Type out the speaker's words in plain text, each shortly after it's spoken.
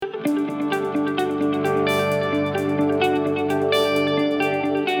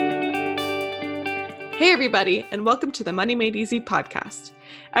Hey everybody, and welcome to the Money Made Easy podcast.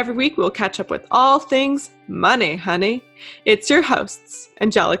 Every week we'll catch up with all things money, honey. It's your hosts,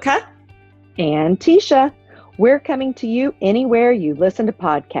 Angelica and Tisha. We're coming to you anywhere you listen to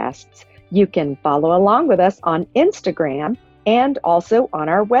podcasts. You can follow along with us on Instagram and also on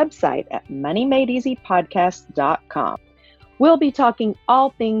our website at moneymadeeasypodcast.com. We'll be talking all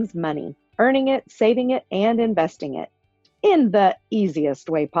things money, earning it, saving it, and investing it in the easiest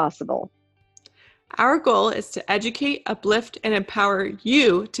way possible. Our goal is to educate, uplift, and empower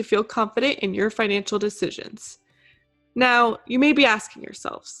you to feel confident in your financial decisions. Now, you may be asking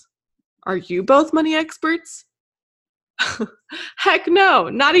yourselves, are you both money experts? Heck no,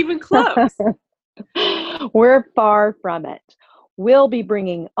 not even close. We're far from it. We'll be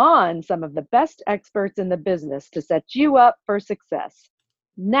bringing on some of the best experts in the business to set you up for success.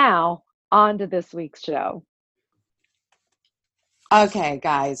 Now, on to this week's show. Okay,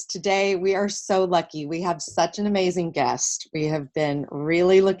 guys, today we are so lucky. We have such an amazing guest. We have been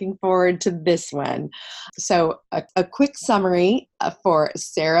really looking forward to this one. So a quick summary for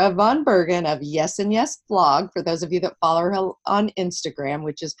Sarah Von Bergen of Yes and Yes blog, for those of you that follow her on Instagram,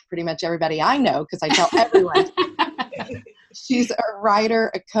 which is pretty much everybody I know because I tell everyone. She's a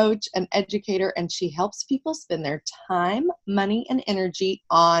writer, a coach, an educator, and she helps people spend their time, money, and energy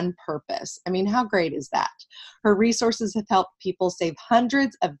on purpose. I mean, how great is that? Her resources have helped people save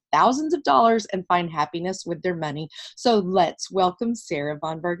hundreds of thousands of dollars and find happiness with their money. So let's welcome Sarah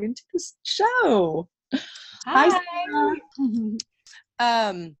Von Bergen to the show. Hi.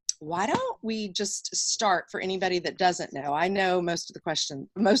 Sarah. Why don't we just start for anybody that doesn't know? I know most of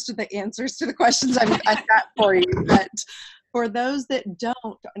the answers to the questions I've got for you, but for those that don't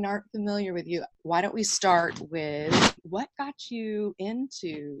and aren't familiar with you, why don't we start with what got you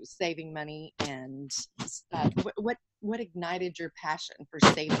into saving money and what ignited your passion for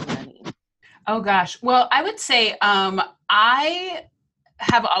saving money? Oh gosh. Well, I would say I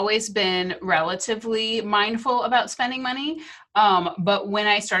have always been relatively mindful about spending money. But when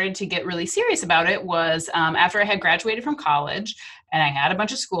I started to get really serious about it was after I had graduated from college and I had a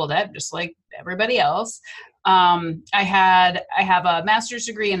bunch of school debt, just like everybody else. I have a master's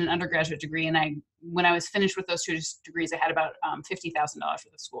degree and an undergraduate degree. And when I was finished with those two degrees, I had about $50,000 worth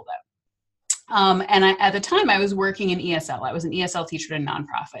of school debt. At the time I was working in ESL. I was an ESL teacher at a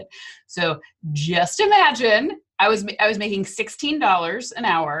nonprofit. So just imagine I was making $16 an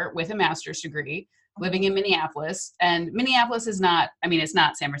hour with a master's degree, living in Minneapolis. And Minneapolis is not, it's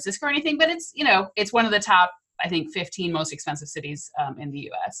not San Francisco or anything, but it's, it's one of the top, I think, 15 most expensive cities in the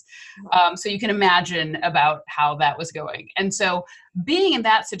US. So you can imagine about how that was going. And so being in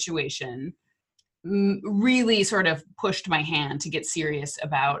that situation really sort of pushed my hand to get serious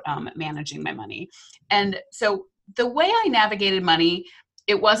about managing my money. And so the way I navigated money,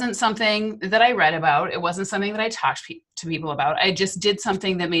 it wasn't something that I read about. It wasn't something that I talked to people about. I just did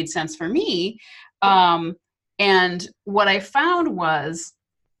something that made sense for me. And what I found was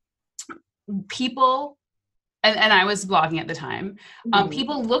people, and I was blogging at the time,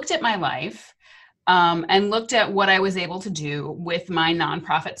 people looked at my life and looked at what I was able to do with my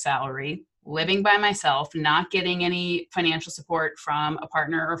nonprofit salary, living by myself, not getting any financial support from a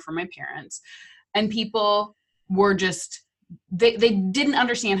partner or from my parents. And people were just, they didn't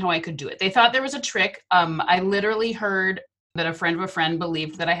understand how I could do it. They thought there was a trick. I literally heard that a friend of a friend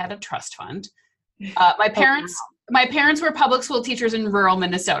believed that I had a trust fund. My parents were public school teachers in rural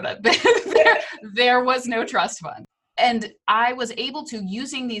Minnesota. There was no trust fund. And I was able to,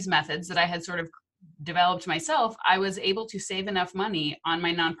 using these methods that I had sort of developed myself, I was able to save enough money on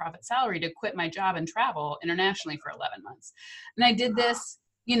my nonprofit salary to quit my job and travel internationally for 11 months. And I did this,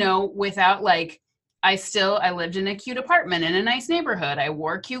 without I lived in a cute apartment in a nice neighborhood. I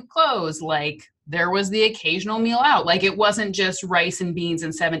wore cute clothes. There was the occasional meal out. It wasn't just rice and beans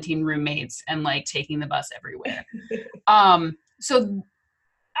and 17 roommates and taking the bus everywhere.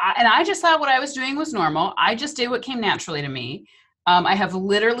 And I just thought what I was doing was normal. I just did what came naturally to me. I have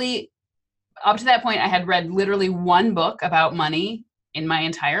literally, up to that point, I had read literally one book about money in my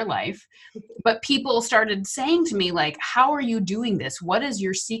entire life. But people started saying to me, how are you doing this? What is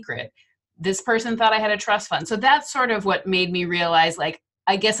your secret? This person thought I had a trust fund. So that's sort of what made me realize,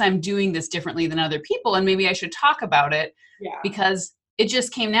 I guess I'm doing this differently than other people, and maybe I should talk about it because it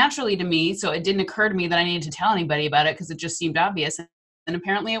just came naturally to me. So it didn't occur to me that I needed to tell anybody about it because it just seemed obvious. And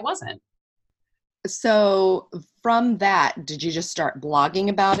apparently it wasn't. So from that, did you just start blogging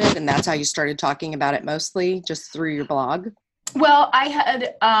about it? And that's how you started talking about it mostly, just through your blog? Well, I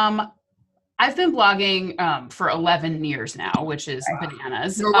had, I've been blogging for 11 years now, which is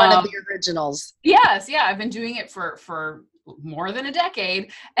bananas. You're one of the originals. Yes. Yeah. I've been doing it for more than a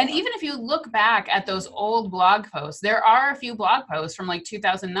decade. And even if you look back at those old blog posts, there are a few blog posts from like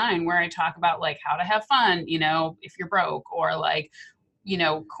 2009 where I talk about like how to have fun, you know, if you're broke, or like, you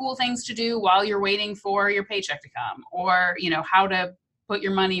know, cool things to do while you're waiting for your paycheck to come, or, you know, how to put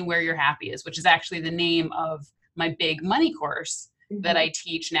your money where your happy is, which is actually the name of my big money course that I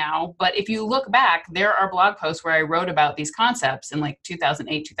teach now. But if you look back, there are blog posts where I wrote about these concepts in like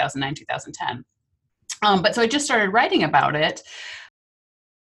 2008, 2009, 2010. But so I just started writing about it.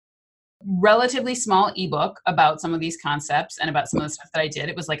 Relatively small ebook about some of these concepts and about some of the stuff that I did.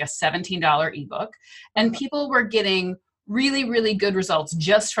 It was like a $17 ebook, and people were getting really, really good results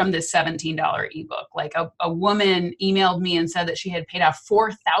just from this $17 ebook. Like a woman emailed me and said that she had paid off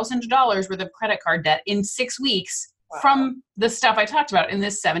 $4,000 worth of credit card debt in 6 weeks from the stuff I talked about in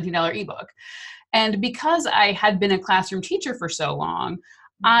this $17 ebook. And because I had been a classroom teacher for so long,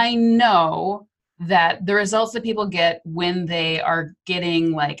 I know that the results that people get when they are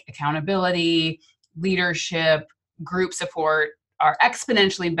getting like accountability, leadership, group support are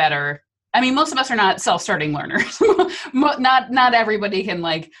exponentially better. I mean, most of us are not self-starting learners. Not everybody can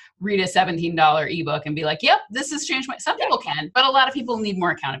like read a $17 ebook and be like, yep, this has changed some people can, but a lot of people need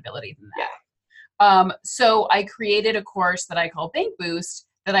more accountability than that. So I created a course that I call Bank Boost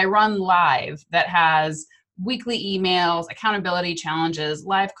that I run live, that has weekly emails, accountability challenges,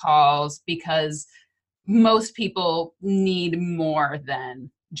 live calls, because most people need more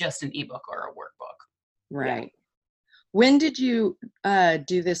than just an ebook or a workbook. Right. Yeah. When did you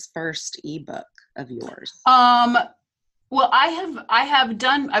do this first ebook of yours? Well,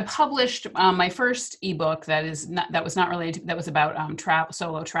 I published my first ebook that was not related, that was about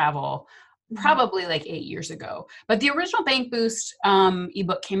solo travel, probably like 8 years ago. But the original Bank Boost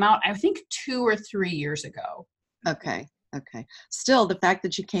ebook came out, I think 2 or 3 years ago. Okay. Still, the fact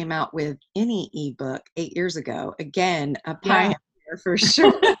that you came out with any ebook 8 years ago, again, a pioneer for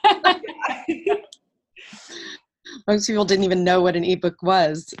sure. Most people didn't even know what an ebook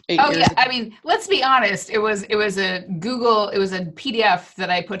was 8 years ago. I mean, let's be honest. It was a PDF that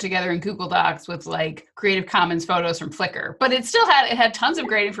I put together in Google Docs with like Creative Commons photos from Flickr, but it had tons of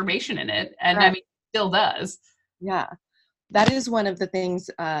great information in it. And right. I mean, it still does. Yeah. That is one of the things,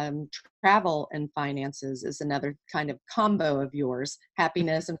 travel and finances is another kind of combo of yours.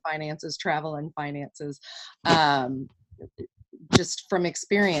 Happiness and finances, travel and finances. Just from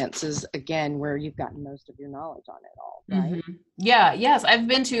experiences, again, where you've gotten most of your knowledge on it all, right? Mm-hmm. Yeah, yes. I've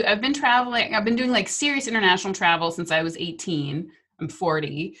been traveling. I've been doing like serious international travel since I was 18. I'm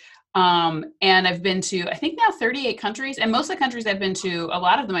 40. And I've been to, I think now 38 countries. And most of the countries I've been to, a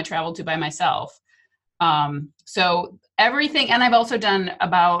lot of them I traveled to by myself. So everything, and I've also done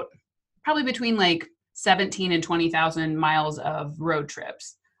about probably between like 17 and 20,000 miles of road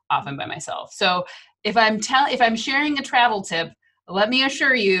trips, often by myself. So if I'm sharing a travel tip, let me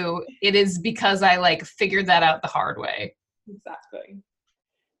assure you, it is because I like figured that out the hard way. Exactly.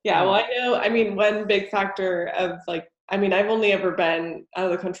 Yeah. Well, I know, I mean, one big factor of like, I mean, I've only ever been out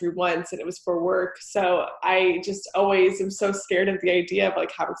of the country once, and it was for work. So I just always am so scared of the idea of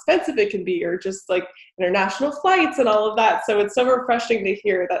like how expensive it can be, or just like international flights and all of that. So it's so refreshing to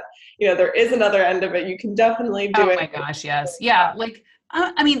hear that, you know, there is another end of it. You can definitely do it. Oh my gosh. Yes. Yeah. Like,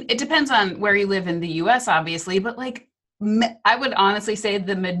 I mean, it depends on where you live in the US, obviously, but like, I would honestly say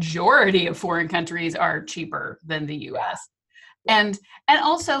the majority of foreign countries are cheaper than the US. And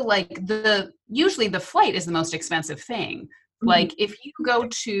also like usually the flight is the most expensive thing. Mm-hmm. Like if you go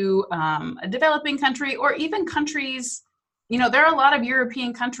to a developing country, or even countries, you know, there are a lot of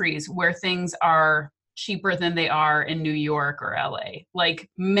European countries where things are cheaper than they are in New York or LA, like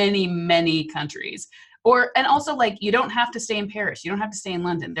many, many countries. And also like, you don't have to stay in Paris. You don't have to stay in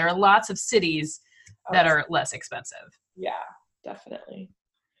London. There are lots of cities that are less expensive. Yeah, definitely.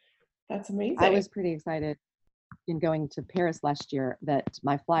 That's amazing. I was pretty excited in going to Paris last year that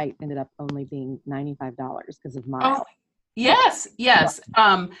my flight ended up only being $95 because of miles. Oh, yes.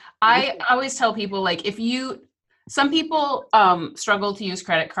 I always tell people, like, some people struggle to use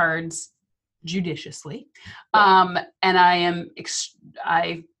credit cards judiciously. And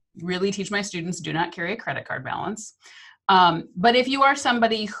I really teach my students, do not carry a credit card balance. But if you are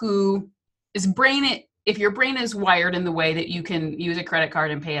somebody who if your brain is wired in the way that you can use a credit card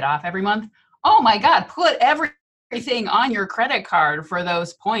and pay it off every month, oh my God, put everything on your credit card for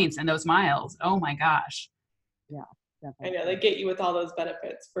those points and those miles. Oh my gosh. Yeah, definitely. I know, they get you with all those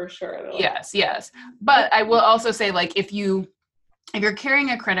benefits for sure. Yes. But I will also say, like, if you're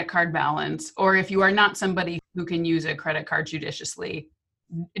carrying a credit card balance, or if you are not somebody who can use a credit card judiciously,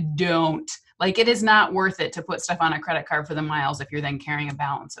 don't. Like, it is not worth it to put stuff on a credit card for the miles if you're then carrying a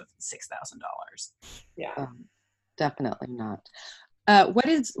balance of $6,000. Yeah. Definitely not.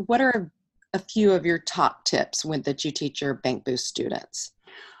 What are a few of your top tips that you teach your Bank Boost students?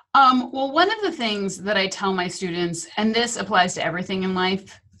 Well, one of the things that I tell my students, and this applies to everything in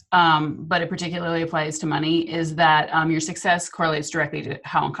life, but it particularly applies to money, is that your success correlates directly to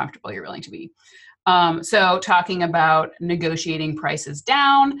how uncomfortable you're willing to be. So talking about negotiating prices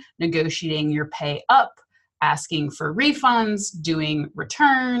down, negotiating your pay up, asking for refunds, doing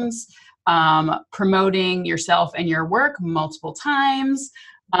returns, promoting yourself and your work multiple times,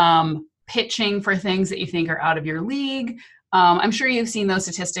 pitching for things that you think are out of your league. I'm sure you've seen those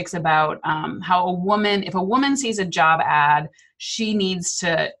statistics about how if a woman sees a job ad, she needs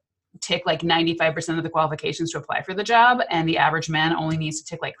to tick like 95% of the qualifications to apply for the job, and the average man only needs to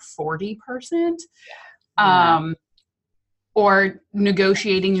tick like 40%. Or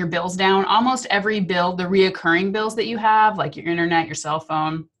negotiating your bills down. Almost every bill, the reoccurring bills that you have, like your internet, your cell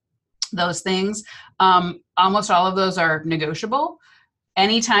phone, those things, almost all of those are negotiable.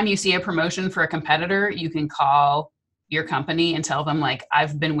 Anytime you see a promotion for a competitor, you can call your company and tell them, like,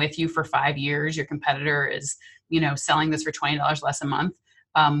 I've been with you for 5 years. Your competitor is, selling this for $20 less a month.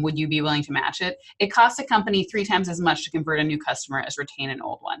 Would you be willing to match it? It costs a company 3 times as much to convert a new customer as retain an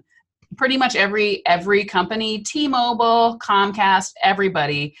old one. Pretty much every company, T-Mobile, Comcast,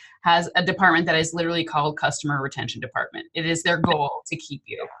 everybody has a department that is literally called customer retention department. It is their goal to keep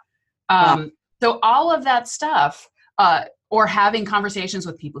you. So all of that stuff, or having conversations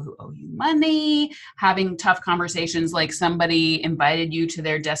with people who owe you money, having tough conversations like somebody invited you to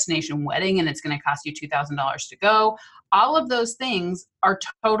their destination wedding and it's going to cost you $2,000 to go. All of those things are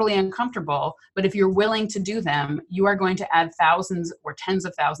totally uncomfortable, but if you're willing to do them, you are going to add thousands or tens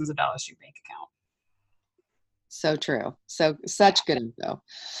of thousands of dollars to your bank account. So true. So such good info.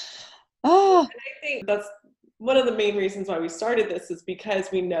 Oh, and I think that's one of the main reasons why we started this, is because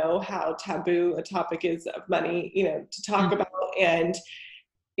we know how taboo a topic is of money, to talk about. And,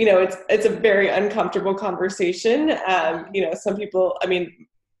 it's a very uncomfortable conversation. Some people,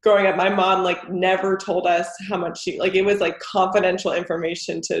 growing up, my mom never told us how much it was confidential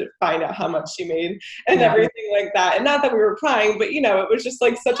information to find out how much she made and everything like that. And not that we were prying, but it was just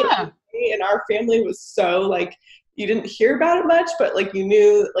such a, and our family was so you didn't hear about it much, but you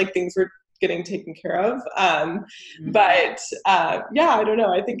knew things were getting taken care of. But I don't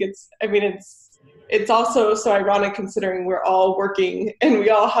know. I think it's also so ironic considering we're all working and we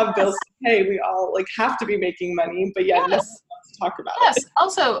all have bills to pay. We all have to be making money, but yet let's talk about it.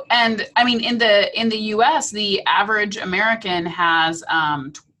 Also, and in the US, the average American has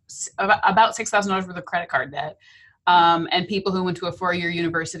about $6,000 worth of credit card debt. And people who went to a 4-year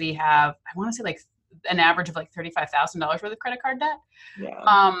university have, I want to say an average of $35,000 worth of credit card debt.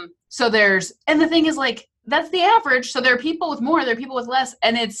 Yeah. So and the thing is that's the average. So there are people with more, there are people with less,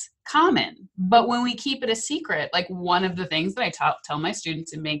 and it's common. But when we keep it a secret, one of the things that I tell my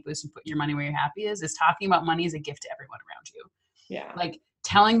students in Bank Boost and Put Your Money Where You're Happy is talking about money as a gift to everyone around you. Yeah.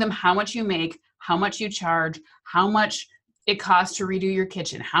 Telling them how much you make, how much you charge, how much it costs to redo your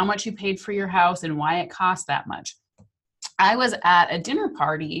kitchen, how much you paid for your house, and why it costs that much. I was at a dinner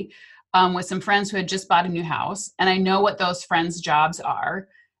party with some friends who had just bought a new house, and I know what those friends' jobs are,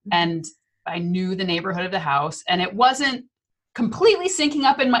 and I knew the neighborhood of the house, and it wasn't completely syncing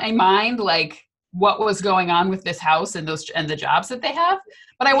up in my mind what was going on with this house and the jobs that they have,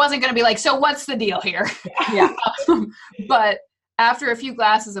 but I wasn't going to be so what's the deal here? Yeah. But after a few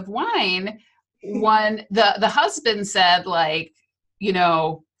glasses of wine, the husband said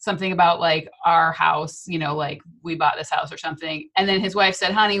something about our house, we bought this house or something. And then his wife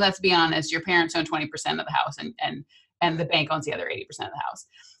said, honey, let's be honest, your parents own 20% of the house and the bank owns the other 80% of the house.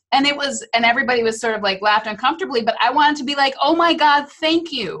 And everybody was sort of laughed uncomfortably, but I wanted to be oh my God,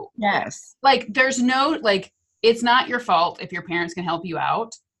 thank you. Yes. There's no, it's not your fault if your parents can help you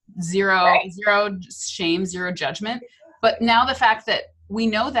out. Zero shame, zero judgment. But now the fact that we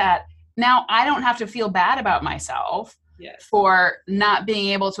know that, now I don't have to feel bad about myself for not being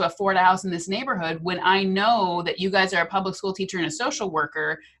able to afford a house in this neighborhood when I know that you guys are a public school teacher and a social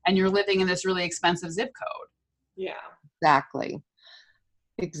worker and you're living in this really expensive zip code. Yeah.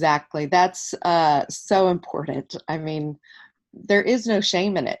 Exactly. That's so important. There is no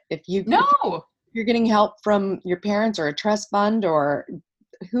shame in it. If you're getting help from your parents or a trust fund or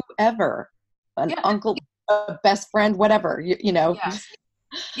whoever, an uncle, a best friend, whatever,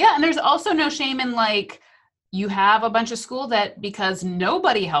 Yeah. And there's also no shame in you have a bunch of school debt because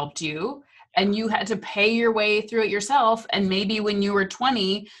nobody helped you and you had to pay your way through it yourself. And maybe when you were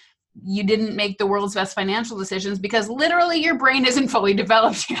 20, you didn't make the world's best financial decisions because literally your brain isn't fully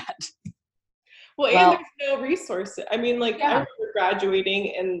developed yet. Well, and there's no resources. I remember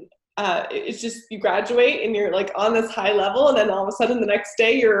graduating and it's just you graduate and you're like on this high level, and then all of a sudden the next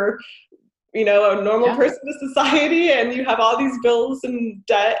day you're, you know, a normal person to society, and you have all these bills and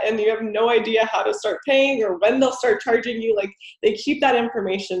debt, and you have no idea how to start paying or when they'll start charging you. Like, they keep that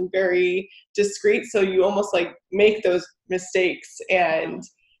information very discreet, so you almost like make those mistakes and,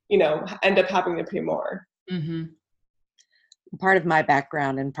 you know, end up having to pay more. Mm-hmm. Part of my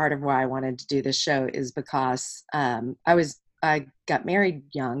background and part of why I wanted to do this show is because I got married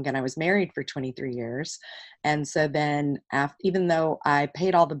young, and I was married for 23 years. And so then even though I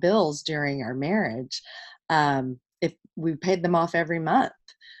paid all the bills during our marriage, if we paid them off every month.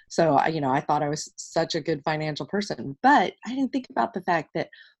 So, I thought I was such a good financial person, but I didn't think about the fact that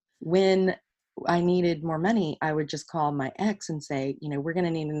when I needed more money, I would just call my ex and say, we're going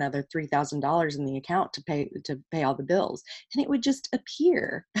to need another $3,000 in the account to pay all the bills. And it would just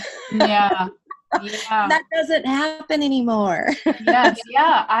appear. Yeah. Yeah. That doesn't happen anymore. Yes.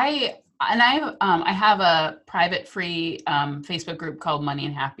 Yeah. I have a private free Facebook group called Money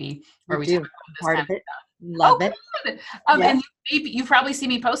and Happy, where we talk about this part kind of it. Love it. Good. Yes. And you probably see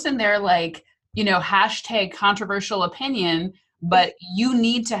me post in there, like, hashtag controversial opinion, but you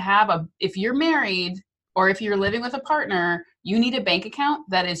need to have if you're married or if you're living with a partner, you need a bank account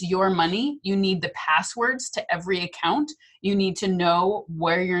that is your money. You need the passwords to every account. You need to know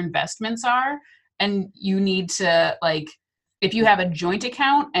where your investments are. And you need to, like, if you have a joint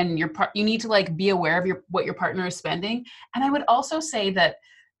account and you need to, like, be aware of what your partner is spending. And I would also say that,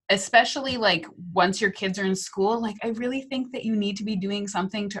 especially like once your kids are in school, like, I really think that you need to be doing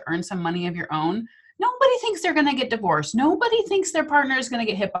something to earn some money of your own. Nobody thinks they're going to get divorced. Nobody thinks their partner is going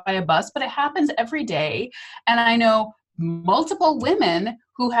to get hit by a bus, but it happens every day. And I know multiple women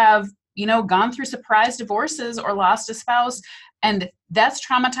who have, gone through surprise divorces or lost a spouse, and that's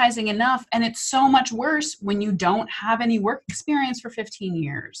traumatizing enough. And it's so much worse when you don't have any work experience for 15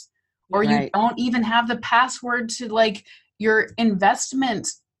 years, or you don't even have the password to, like, your investment,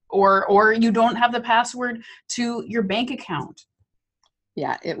 or you don't have the password to your bank account.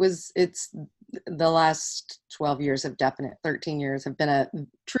 Yeah, it's the last 12 years 13 years have been a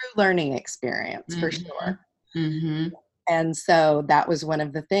true learning experience for sure. Mm-hmm. And so that was one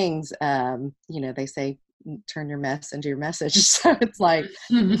of the things, they say, turn your mess into your message. So it's like,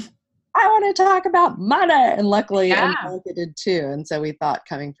 I want to talk about money. And luckily, Angelica did too. And so we thought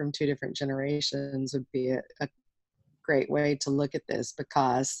coming from two different generations would be a great way to look at this,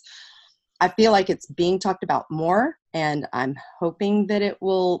 because I feel like it's being talked about more, and I'm hoping that it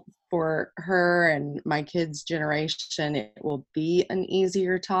will, for her and my kids' generation, it will be an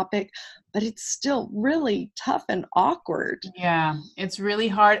easier topic, but it's still really tough and awkward. Yeah, it's really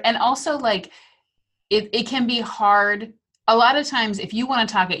hard. And also, like, it can be hard. A lot of times, if you want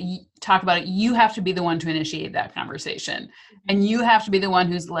to talk about it, you have to be the one to initiate that conversation. And you have to be the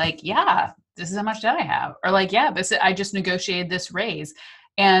one who's like, yeah, this is how much debt I have. Or like, yeah, I just negotiated this raise.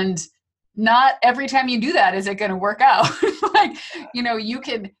 And not every time you do that is it going to work out. Like, you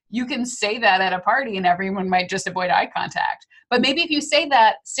can say that at a party and everyone might just avoid eye contact. But maybe if you say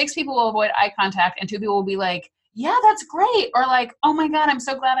that, 6 people will avoid eye contact and 2 people will be like, yeah, that's great. Or like, oh my God, I'm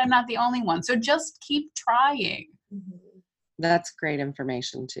so glad I'm not the only one. So just keep trying. That's great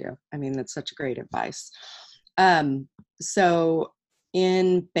information too. I mean, that's such great advice. So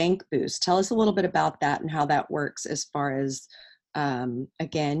in Bank Boost, tell us a little bit about that and how that works as far as,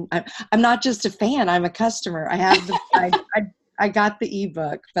 again, I'm not just a fan, I'm a customer. I have I got the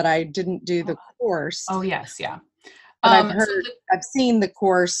ebook, but I didn't do the course. Oh yes. Yeah. But I've seen the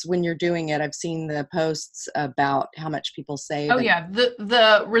course when you're doing it. I've seen the posts about how much people save. Oh yeah.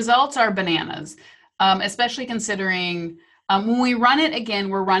 The results are bananas, especially considering, when we run it again,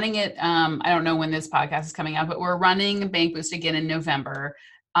 we're running it, I don't know when this podcast is coming out, but we're running Bank Boost again in November.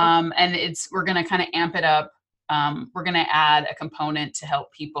 And we're going to kind of amp it up. We're going to add a component to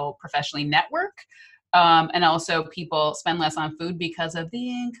help people professionally network. And also people spend less on food because of the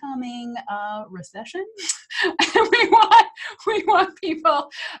incoming recession. we want people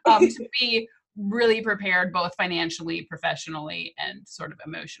to be really prepared, both financially, professionally, and sort of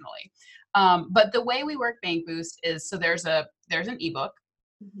emotionally. But the way we work Bank Boost is, so there's an ebook,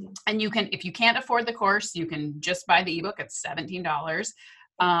 and if you can't afford the course, you can just buy the ebook. It's $17.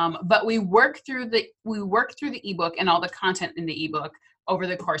 But we work through the ebook and all the content in the ebook over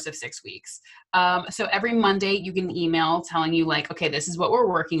the course of 6 weeks. So every Monday you get an email telling you, like, okay, this is what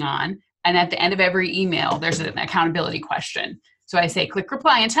we're working on. And at the end of every email, there's an accountability question. So I say, click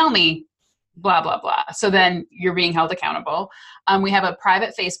reply and tell me blah, blah, blah. So then you're being held accountable. We have a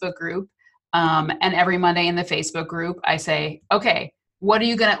private Facebook group. And every Monday in the Facebook group, I say, okay, what are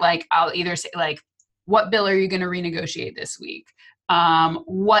you going to, like, I'll either say, like, what bill are you going to renegotiate this week?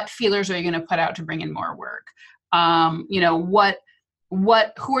 What feelers are you going to put out to bring in more work? Who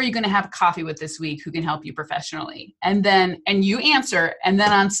are you going to have coffee with this week who can help you professionally? And you answer. And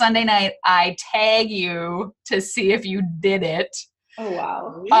then on Sunday night, I tag you to see if you did it. Oh,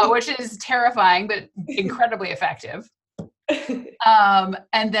 wow. Which is terrifying, but incredibly effective.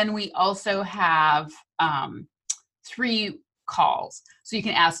 And then we also have 3 calls. So you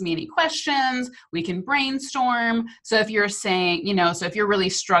can ask me any questions, we can brainstorm. So if you're saying, if you're really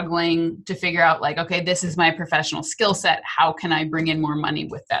struggling to figure out like, okay, this is my professional skill set, how can I bring in more money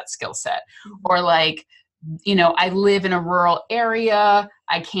with that skill set? Or like, I live in a rural area,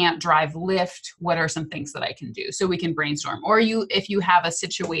 I can't drive Lyft. What are some things that I can do? So we can brainstorm. Or if you have a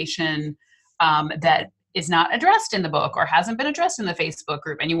situation that is not addressed in the book or hasn't been addressed in the Facebook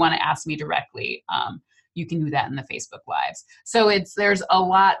group and you want to ask me directly, you can do that in the Facebook Lives. So there's a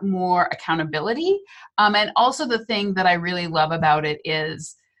lot more accountability. And also the thing that I really love about it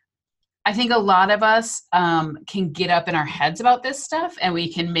is I think a lot of us can get up in our heads about this stuff and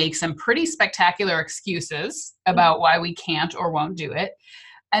we can make some pretty spectacular excuses about why we can't or won't do it.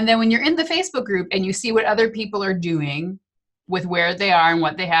 And then when you're in the Facebook group and you see what other people are doing with where they are and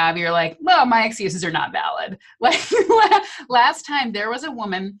what they have, you're like, well, my excuses are not valid. Like last time there was a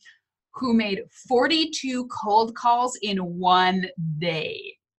woman who made 42 cold calls in one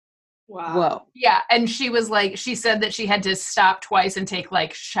day. Wow. Whoa. Yeah. And she said that she had to stop twice and take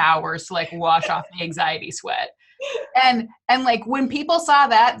like showers to like wash off the anxiety sweat. And like when people saw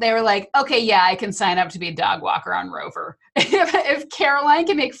that, they were like, okay, yeah, I can sign up to be a dog walker on Rover. If Caroline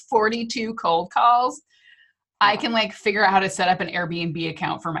can make 42 cold calls, I can like figure out how to set up an Airbnb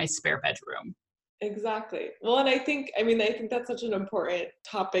account for my spare bedroom. Exactly. Well, and I think that's such an important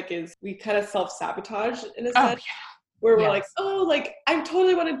topic is we kind of self-sabotage in a sense where we're like, oh, like I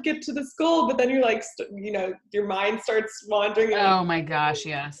totally want to get to this goal. But then you're like, your mind starts wandering. Oh my gosh.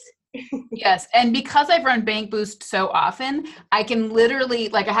 Yes. Yes. And because I've run Bank Boost so often, I can literally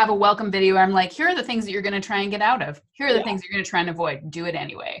like, I have a welcome video where I'm like, here are the things that you're going to try and get out of. Here are the things you're going to try and avoid. Do it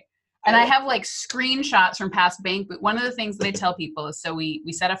anyway. And I have like screenshots from past Bank Boost. One of the things that I tell people is, so we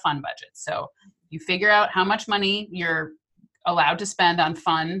set a fun budget. So you figure out how much money you're allowed to spend on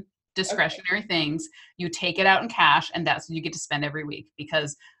fun, discretionary things. You take it out in cash, and that's what you get to spend every week,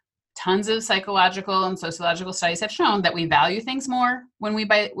 because tons of psychological and sociological studies have shown that we value things more when we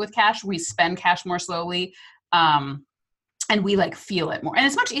buy with cash. We spend cash more slowly, and we like feel it more. And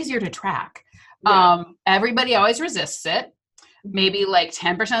it's much easier to track. Yeah. Everybody always resists it. Maybe like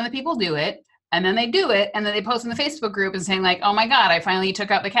 10% of the people do it. And then they do it, and then they post in the Facebook group and saying like, oh my God, I finally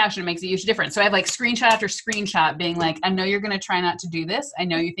took out the cash and it makes a huge difference. So I have like screenshot after screenshot being like, I know you're going to try not to do this. I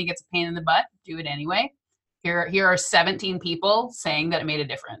know you think it's a pain in the butt. Do it anyway. Here are 17 people saying that it made a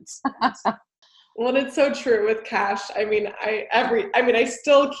difference. Well, it's so true with cash. I mean, I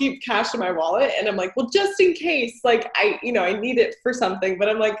still keep cash in my wallet, and I'm like, well, just in case, like I need it for something, but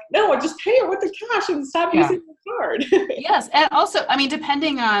I'm like, no, just pay it with the cash and stop using the card. Yes. And also, I mean,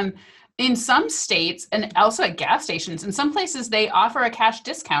 depending on, in some states and also at gas stations, in some places they offer a cash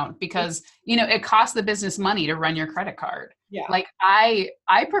discount because, it costs the business money to run your credit card. Yeah. Like I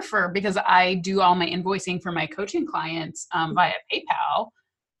prefer, because I do all my invoicing for my coaching clients via PayPal.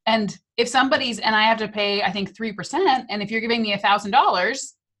 And if and I have to pay, I think 3%. And if you're giving me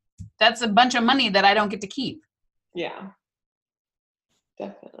 $1,000, that's a bunch of money that I don't get to keep. Yeah,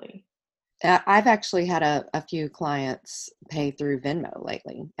 definitely. I've actually had a few clients pay through Venmo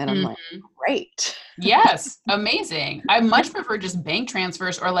lately, and I'm like, great. Yes, amazing. I much prefer just bank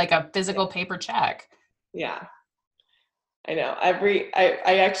transfers or like a physical paper check. Yeah, I know.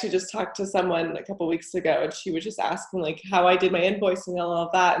 I actually just talked to someone a couple weeks ago, and she was just asking like how I did my invoicing and all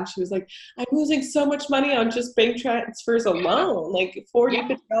of that, and she was like, I'm losing so much money on just bank transfers alone, like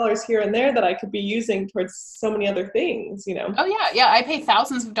 $40, $50 here and there that I could be using towards so many other things, Oh yeah. I pay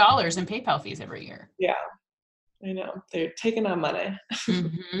thousands of dollars in PayPal fees every year. Yeah, I know. They're taking on money.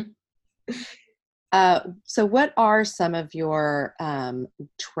 So what are some of your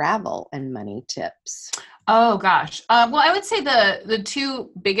travel and money tips? Oh gosh. Well, I would say the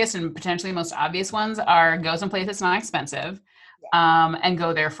 2 biggest and potentially most obvious ones are go someplace that's not expensive, and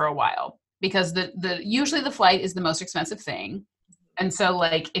go there for a while, because usually the flight is the most expensive thing. And so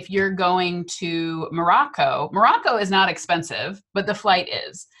like if you're going to Morocco is not expensive, but the flight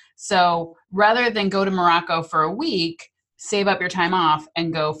is. So rather than go to Morocco for a week, save up your time off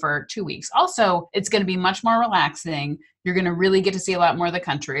and go for 2 weeks. Also, it's going to be much more relaxing. You're going to really get to see a lot more of the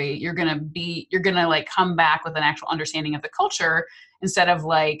country. You're going to like come back with an actual understanding of the culture, instead of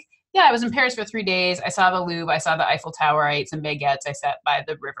like, yeah, I was in Paris for 3 days. I saw the Louvre. I saw the Eiffel Tower. I ate some baguettes. I sat by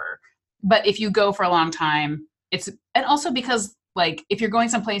the river. But if you go for a long time, and also because like if you're going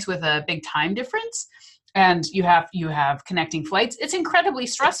someplace with a big time difference and you have connecting flights, it's incredibly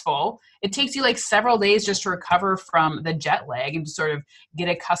stressful. It takes you like several days just to recover from the jet lag and to sort of get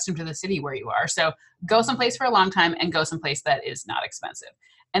accustomed to the city where you are. So go someplace for a long time and go someplace that is not expensive.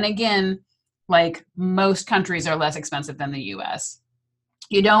 And again, like most countries are less expensive than the US.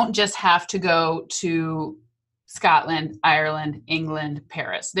 You don't just have to go to Scotland, Ireland, England,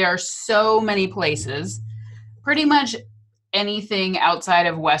 Paris. There are so many places. Pretty much anything outside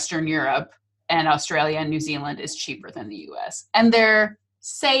of Western Europe and Australia and New Zealand is cheaper than the US. And they're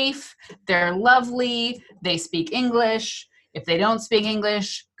safe, they're lovely, they speak English. If they don't speak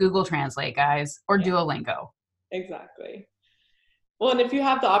English, Google Translate, guys, or Duolingo. Exactly. Well, and if you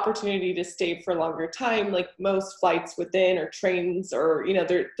have the opportunity to stay for a longer time, like most flights within or trains or, you know,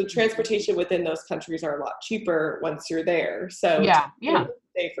 the transportation within those countries are a lot cheaper once you're there. So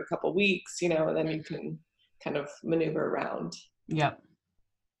stay for a couple weeks, you know, and then you can kind of maneuver around. Yep.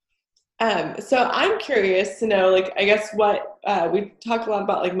 So I'm curious to know, like, I guess what, we talk a lot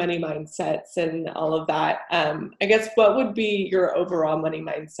about like money mindsets and all of that. I guess what would be your overall money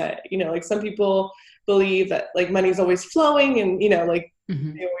mindset? You know, like some people believe that like money's always flowing and, you know, like they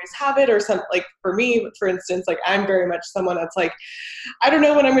always have it, or some, like for me, for instance, like I'm very much someone that's like, I don't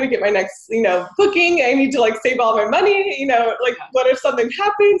know when I'm going to get my next, you know, booking. I need to like save all my money, you know, like what if something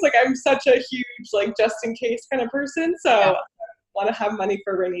happens? Like I'm such a huge, like just in case kind of person. So I want to have money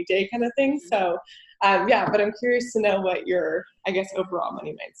for a rainy day kind of thing. So but I'm curious to know what your, I guess, overall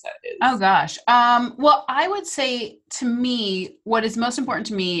money mindset is. Oh gosh. Well, I would say to me, what is most important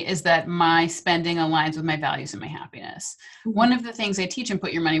to me is that my spending aligns with my values and my happiness. Mm-hmm. One of the things I teach in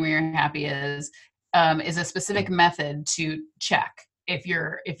Put Your Money Where You're Happy is a specific method to check if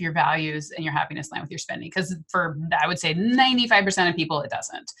your values and your happiness line with your spending. Because for, I would say 95% of people, it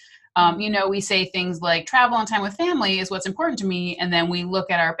doesn't. You know, we say things like travel and time with family is what's important to me. And then we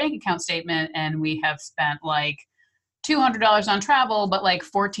look at our bank account statement and we have spent like $200 on travel, but like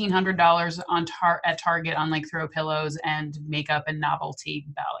 $1,400 on at Target on like throw pillows and makeup and novelty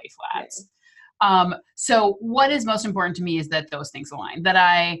ballet flats. So what is most important to me is that those things align, that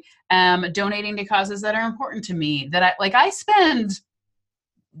I am donating to causes that are important to me, that I spend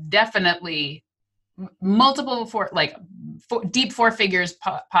definitely multiple deep four figures,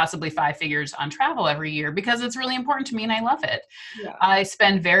 possibly five figures on travel every year because it's really important to me and I love it. Yeah. I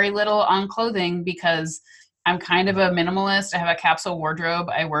spend very little on clothing because I'm kind of a minimalist. I have a capsule wardrobe.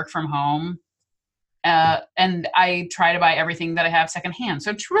 I work from home. And I try to buy everything that I have secondhand.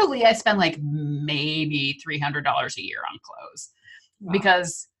 So truly I spend like maybe $300 a year on clothes. Wow.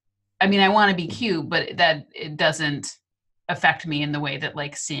 Because I mean, I want to be cute, but that it doesn't affect me in the way that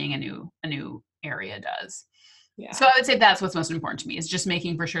like seeing a new area does. Yeah. So I would say that's what's most important to me is just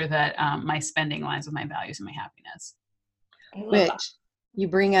making for sure that my spending aligns with my values and my happiness. Which you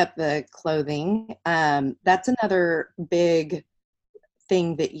bring up the clothing. That's another big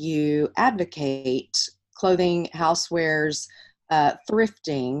thing that you advocate: clothing, housewares,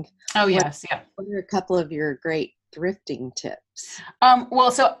 thrifting. Oh yes, yeah. What are a couple of your great thrifting tips?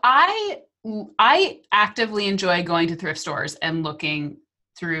 Well, so I actively enjoy going to thrift stores and looking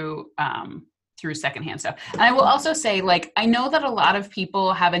through secondhand stuff. And I will also say, like, I know that a lot of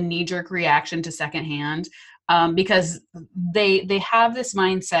people have a knee-jerk reaction to secondhand because they have this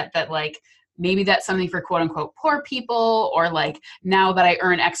mindset that like maybe that's something for quote unquote poor people, or like now that I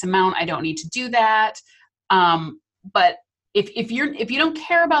earn X amount, I don't need to do that. But if you don't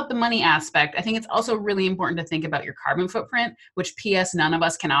care about the money aspect, I think it's also really important to think about your carbon footprint, which PS none of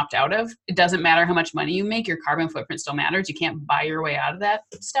us can opt out of. It doesn't matter how much money you make, your carbon footprint still matters. You can't buy your way out of that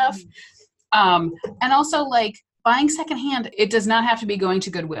stuff. And also like buying secondhand, it does not have to be going to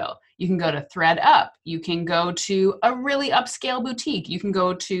Goodwill. You can go to ThreadUp. You can go to a really upscale boutique. You can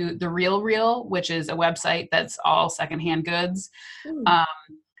go to The Real Real, which is a website that's all secondhand goods.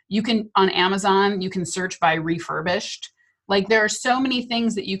 You can, on Amazon, you can search by refurbished. Like there are so many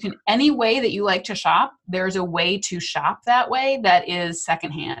things that you can, any way that you like to shop, there's a way to shop that way that is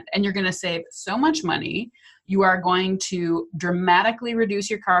secondhand. And you're going to save so much money. You are going to dramatically reduce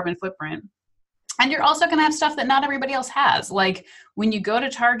your carbon footprint. And you're also going to have stuff that not everybody else has. Like when you go to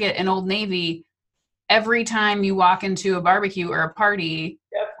Target and Old Navy, every time you walk into a barbecue or a party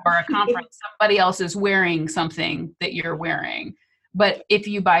or a conference, somebody else is wearing something that you're wearing. But if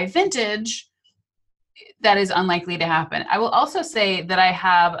you buy vintage, that is unlikely to happen. I will also say that I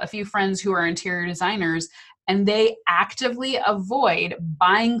have a few friends who are interior designers, and they actively avoid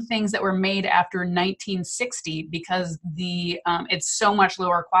buying things that were made after 1960 because it's so much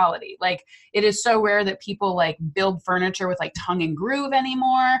lower quality. Like it is so rare that people like build furniture with like tongue and groove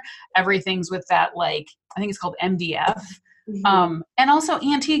anymore. Everything's with that, like, I think it's called MDF. And also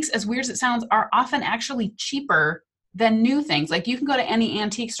antiques, as weird as it sounds, are often actually cheaper than new things. Like you can go to any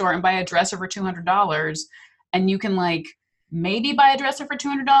antique store and buy a dresser for $200, and you can like maybe buy a dresser for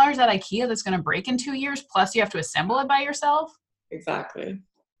 $200 at IKEA that's going to break in 2 years. Plus you have to assemble it by yourself. Exactly.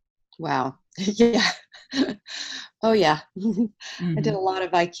 Wow. Yeah. Oh yeah. Mm-hmm. I did a lot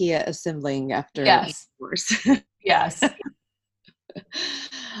of IKEA assembling after course. Yes.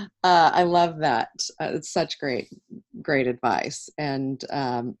 I love that. It's such great advice. And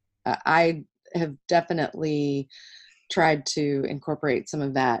I have definitely tried to incorporate some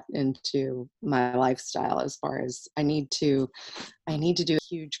of that into my lifestyle, as far as I need to do a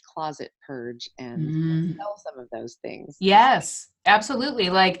huge closet purge and sell some of those things. Yes, absolutely.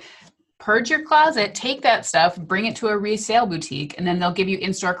 Like purge your closet, take that stuff, bring it to a resale boutique, and then they'll give you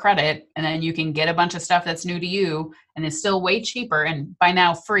in-store credit, and then you can get a bunch of stuff that's new to you and is still way cheaper and by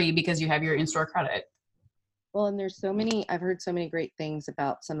now free because you have your in-store credit. Well, and I've heard so many great things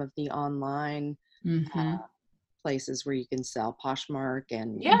about some of the online places where you can sell, Poshmark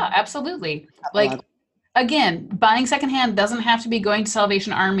and absolutely. Like again, buying secondhand doesn't have to be going to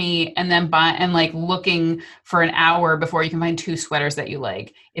Salvation Army and then looking for an hour before you can find 2 sweaters that you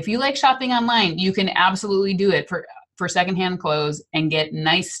like. If you like shopping online, you can absolutely do it for secondhand clothes and get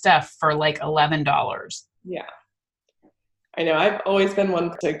nice stuff for like $11. Yeah. I know I've always been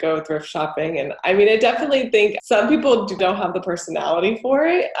one to go thrift shopping. And I mean, I definitely think some people don't have the personality for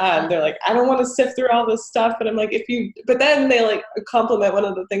it. They're like, I don't want to sift through all this stuff. But I'm like, but then they like compliment one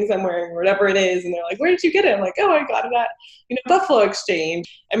of the things I'm wearing or whatever it is. And they're like, where did you get it? I'm like, oh, I got it at, Buffalo Exchange.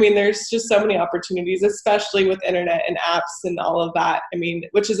 I mean, there's just so many opportunities, especially with internet and apps and all of that. I mean,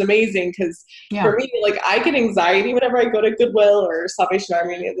 which is amazing because for me, like I get anxiety whenever I go to Goodwill or Salvation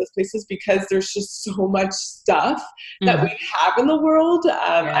Army, any of those places, because there's just so much stuff that we have in the world.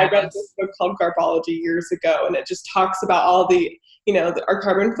 I read this book called Garbology years ago, and it just talks about all the, our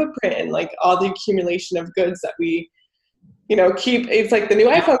carbon footprint and like all the accumulation of goods that we, keep. It's like the new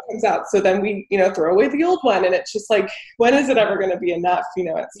iPhone comes out, so then we, throw away the old one, and it's just like, when is it ever going to be enough,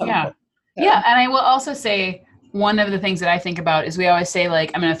 at some point? So. Yeah, and I will also say one of the things that I think about is we always say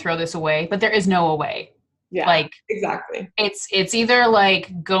like, I'm going to throw this away, but there is no away. Yeah, like exactly. It's either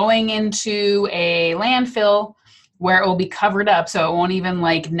like going into a landfill where it will be covered up so it won't even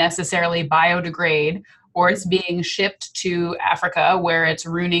like necessarily biodegrade, or it's being shipped to Africa where it's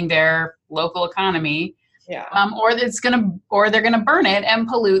ruining their local economy. Yeah. Or they're gonna burn it and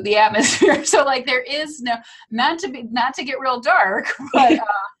pollute the atmosphere. So like there is no, not to get real dark, but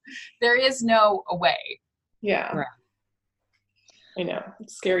there is no away. Yeah. Right. I know.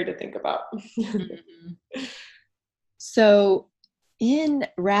 It's scary to think about. So in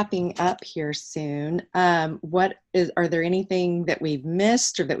wrapping up here soon, are there anything that we've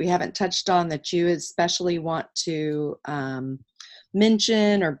missed or that we haven't touched on that you especially want to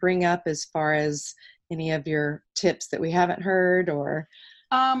mention or bring up as far as any of your tips that we haven't heard? Or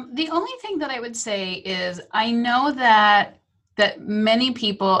the only thing that I would say is I know that many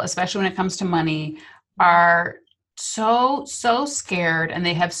people, especially when it comes to money, are so scared and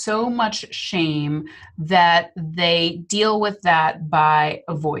they have so much shame that they deal with that by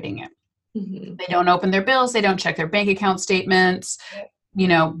avoiding it. Mm-hmm. They don't open their bills. They don't check their bank account statements.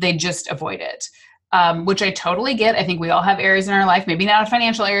 They just avoid it. Which I totally get. I think we all have areas in our life, maybe not a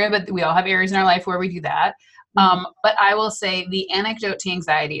financial area, but we all have areas in our life where we do that. But I will say the antidote to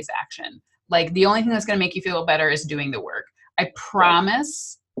anxiety is action. Like the only thing that's going to make you feel better is doing the work. I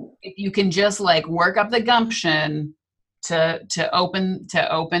promise if you can just like work up the gumption to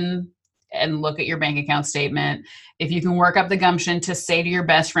open and look at your bank account statement, if you can work up the gumption to say to your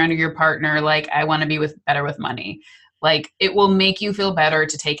best friend or your partner, like, I want to be better with money, like it will make you feel better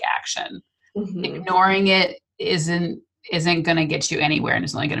to take action. Mm-hmm. Ignoring it isn't going to get you anywhere, and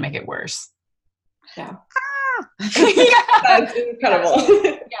it's only going to make it worse. Yeah. Yeah. That's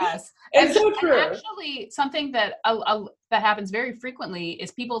incredible. Yes. It's so true. And actually, something that happens very frequently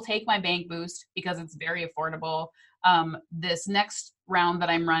is people take my Bank Boost because it's very affordable. This next round that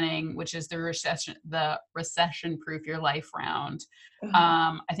I'm running, which is the recession proof your life round,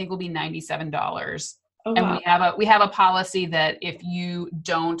 I think will be $97. Oh, and wow. we have a policy that if you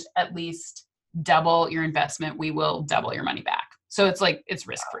don't at least double your investment, we will double your money back. So it's like, it's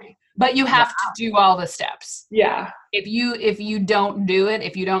risk-free, but you have to do all the steps. Yeah. If you don't do it,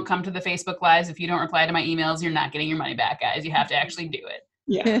 if you don't come to the Facebook Lives, if you don't reply to my emails, you're not getting your money back, guys. You have to actually do it.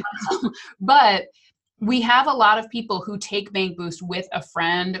 Yeah. But we have a lot of people who take Bank Boost with a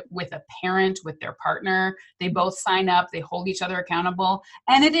friend, with a parent, with their partner. They both sign up, they hold each other accountable.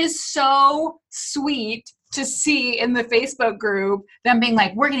 And it is so sweet to see in the Facebook group them being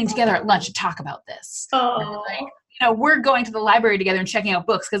like, we're getting together at lunch to talk about this. Oh. we're going to the library together and checking out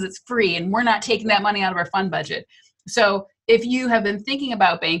books because it's free and we're not taking that money out of our fund budget. So if you have been thinking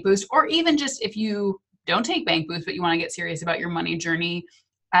about Bank Boost, or even just if you don't take Bank Boost, but you want to get serious about your money journey,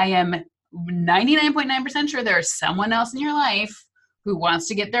 I am 99.9% sure there's someone else in your life who wants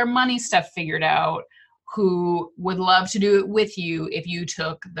to get their money stuff figured out, who would love to do it with you if you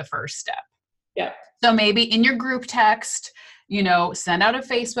took the first step. Yeah. So maybe in your group text, send out a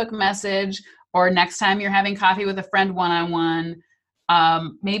Facebook message, or next time you're having coffee with a friend one-on-one,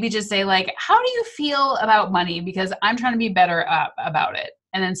 maybe just say like, how do you feel about money? Because I'm trying to be better about it.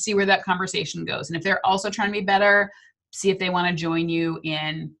 And then see where that conversation goes. And if they're also trying to be better, see if they want to join you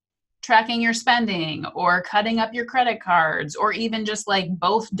in tracking your spending or cutting up your credit cards, or even just like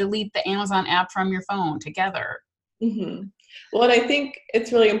both delete the Amazon app from your phone together. Mm-hmm. Well, and I think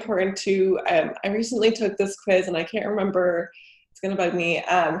it's really important to, I recently took this quiz and I can't remember, it's going to bug me,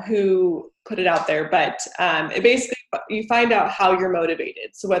 who put it out there, but it basically, you find out how you're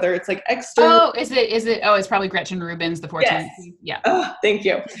motivated. So whether it's like external. Oh, is it? Oh, it's probably Gretchen Rubin's The 14th. Yes. Yeah. Oh, thank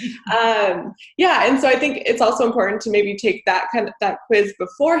you. Yeah. And so I think it's also important to maybe take that quiz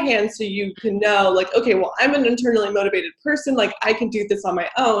beforehand so you can know like, okay, well, I'm an internally motivated person. Like I can do this on my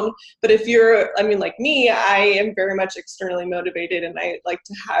own. But if you're, like me, I am very much externally motivated and I like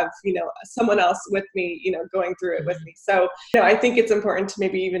to have, someone else with me, going through it with me. So, I think it's important to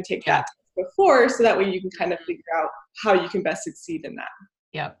maybe even take that before, so that way you can kind of figure out how you can best succeed in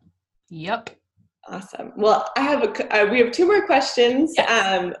that. Yep. Awesome. Well, we have two more questions.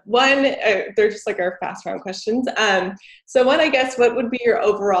 Yes. One, they're just like our fast round questions. So one, I guess, what would be your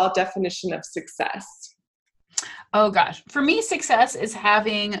overall definition of success? Oh gosh, for me, success is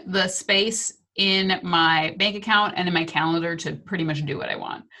having the space in my bank account and in my calendar to pretty much do what I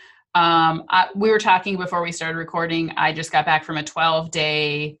want. We were talking before we started recording. I just got back from a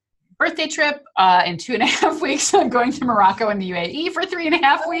 12-day birthday trip in 2.5 weeks. I'm going to Morocco and the UAE for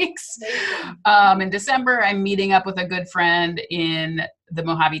 3.5 weeks. In December, I'm meeting up with a good friend in the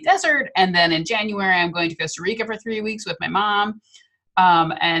Mojave Desert. And then in January, I'm going to Costa Rica for 3 weeks with my mom.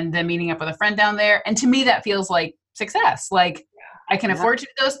 And then meeting up with a friend down there. And to me, that feels like success. Like I can afford to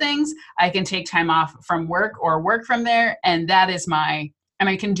do those things. I can take time off from work or work from there. And that is and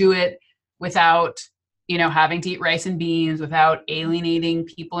I can do it without having to eat rice and beans, without alienating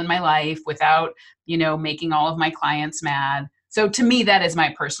people in my life, without, making all of my clients mad. So to me, that is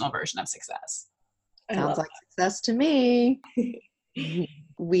my personal version of success. Sounds like success to me.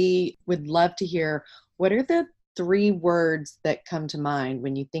 We would love to hear, what are the 3 words that come to mind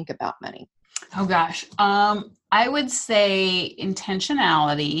when you think about money? Oh gosh. I would say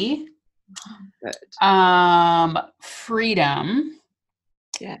intentionality. Good. Freedom.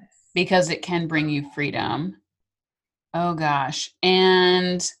 Yes. Because it can bring you freedom. Oh gosh.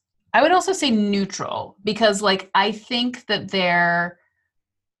 And I would also say neutral, because I think that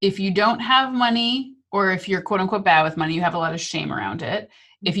if you don't have money, or if you're quote unquote bad with money, you have a lot of shame around it.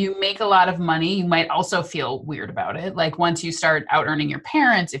 If you make a lot of money, you might also feel weird about it. Like once you start out earning your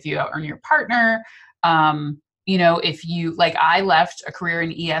parents, if you out earn your partner, if you, I left a career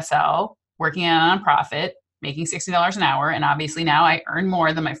in ESL working at a nonprofit, making $60 an hour. And obviously now I earn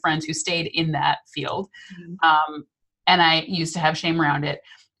more than my friends who stayed in that field. Mm-hmm. And I used to have shame around it,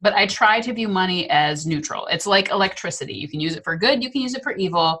 but I try to view money as neutral. It's like electricity. You can use it for good. You can use it for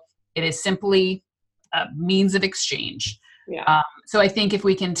evil. It is simply a means of exchange. Yeah. So I think if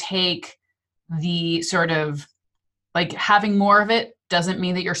we can take the sort of having more of it doesn't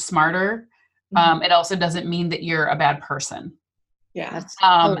mean that you're smarter. Mm-hmm. It also doesn't mean that you're a bad person. Yeah.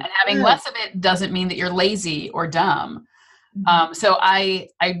 And having less of it doesn't mean that you're lazy or dumb. Mm-hmm. So I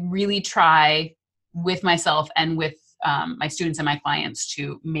really try with myself and with my students and my clients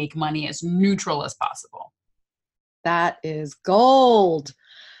to make money as neutral as possible. That is gold.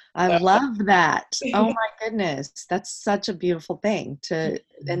 I love that. Oh my goodness. That's such a beautiful thing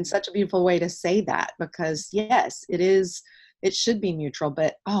and such a beautiful way to say that, because yes, it should be neutral,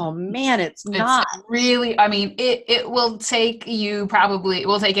 but oh man, it's not. Really, it will take it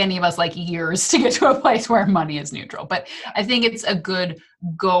will take any of us years to get to a place where money is neutral. But I think it's a good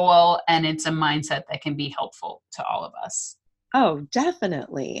goal and it's a mindset that can be helpful to all of us. Oh,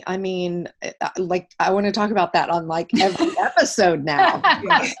 definitely. I want to talk about that on every episode now.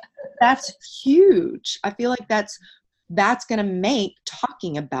 That's huge. I feel like that's going to make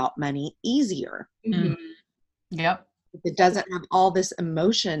talking about money easier. Mm-hmm. Yep. It doesn't have all this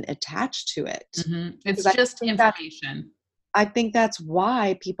emotion attached to it. Mm-hmm. It's just information. I think that's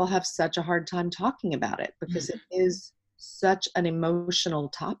why people have such a hard time talking about it, because it is such an emotional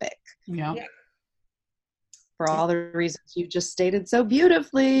topic. Yeah. For all the reasons you just stated so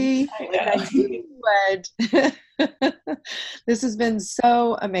beautifully. I knew you would. This has been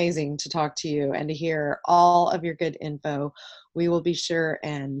so amazing to talk to you and to hear all of your good info. We will be sure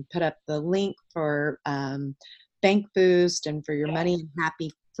and put up the link for Bank Boost and for your Money and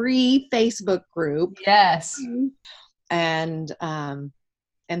Happy free Facebook group. Yes. And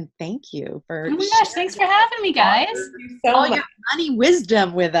thank you for Oh my gosh, thanks for having me, guys. all your money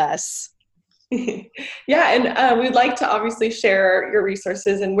wisdom with us. Yeah, and we'd like to obviously share your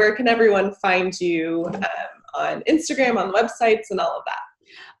resources. And where can everyone find you on Instagram, on websites, and all of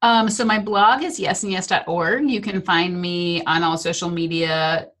that? So my blog is yesandyes.org. You can find me on all social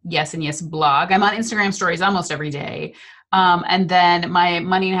media, Yes and Yes blog. I'm on Instagram stories almost every day. And then my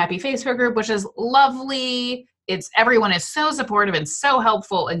Money and Happy Facebook group, which is lovely. Everyone is so supportive and so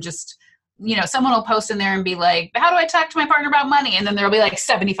helpful, and just, someone will post in there and be like, how do I talk to my partner about money? And then there'll be like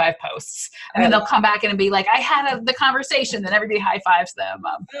 75 posts. And then they'll come back and be like, I had the conversation. Then everybody high fives them.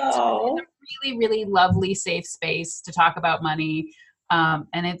 So it's a really, really lovely, safe space to talk about money. And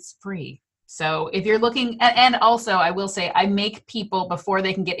it's free. So if you're looking, and also I will say, I make people, before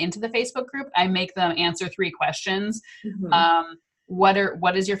they can get into the Facebook group, I make them answer 3 questions. Mm-hmm.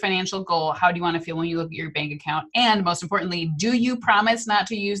 What is your financial goal? How do you want to feel when you look at your bank account? And most importantly, do you promise not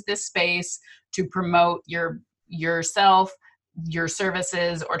to use this space to promote yourself, your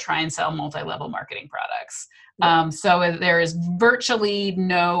services, or try and sell multi-level marketing products? So there is virtually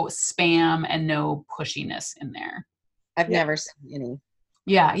no spam and no pushiness in there. I've never seen any.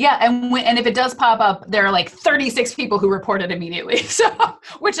 Yeah. And if it does pop up, there are like 36 people who report it immediately. So,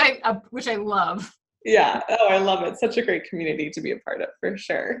 which I love. Yeah. Oh, I love it. Such a great community to be a part of, for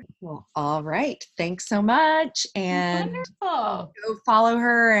sure. Well, all right. Thanks so much. And Wonderful. go follow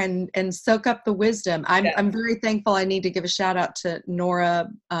her and soak up the wisdom. I'm very thankful. I need to give a shout out to Nora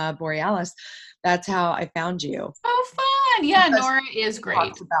Borealis. That's how I found you. Oh, fun. Yeah. Because Nora is great.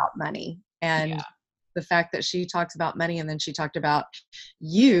 Talks about money, and the fact that she talks about money, and then she talked about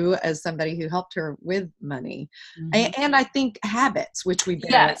you as somebody who helped her with money. Mm-hmm. And I think habits, which we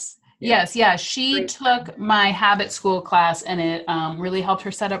Yes. She took my habit school class, and it really helped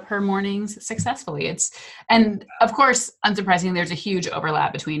her set up her mornings successfully. And of course, unsurprisingly, there's a huge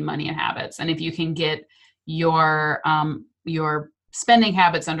overlap between money and habits. And if you can get your spending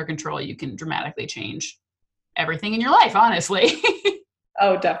habits under control, you can dramatically change everything in your life, honestly.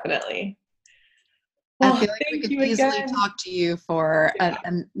 Oh, definitely. I feel like we could easily talk to you for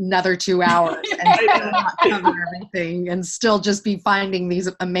another 2 hours and not cover everything, and still just be finding these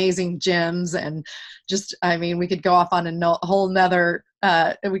amazing gems. And we could go off on a whole nother,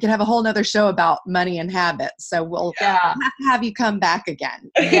 we could have a whole nother show about money and habits. So we'll have to have you come back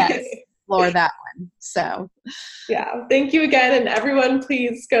again. Yes. Explore that one. So thank you again. And everyone,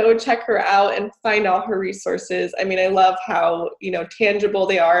 please go check her out and find all her resources. I mean, I love how, tangible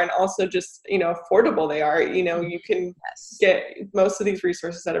they are, and also just, affordable they are. You can get most of these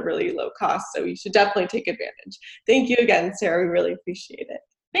resources at a really low cost. So you should definitely take advantage. Thank you again, Sarah. We really appreciate it.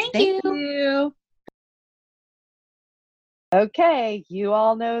 Thank you. Okay, you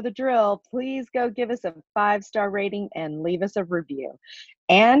all know the drill. Please go give us a 5-star rating and leave us a review.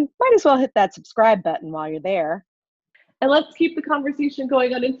 And might as well hit that subscribe button while you're there. And let's keep the conversation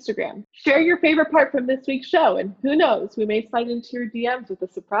going on Instagram. Share your favorite part from this week's show, and who knows, we may slide into your DMs with a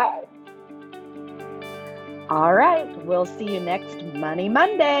surprise. All right, we'll see you next Money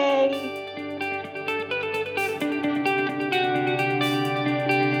Monday.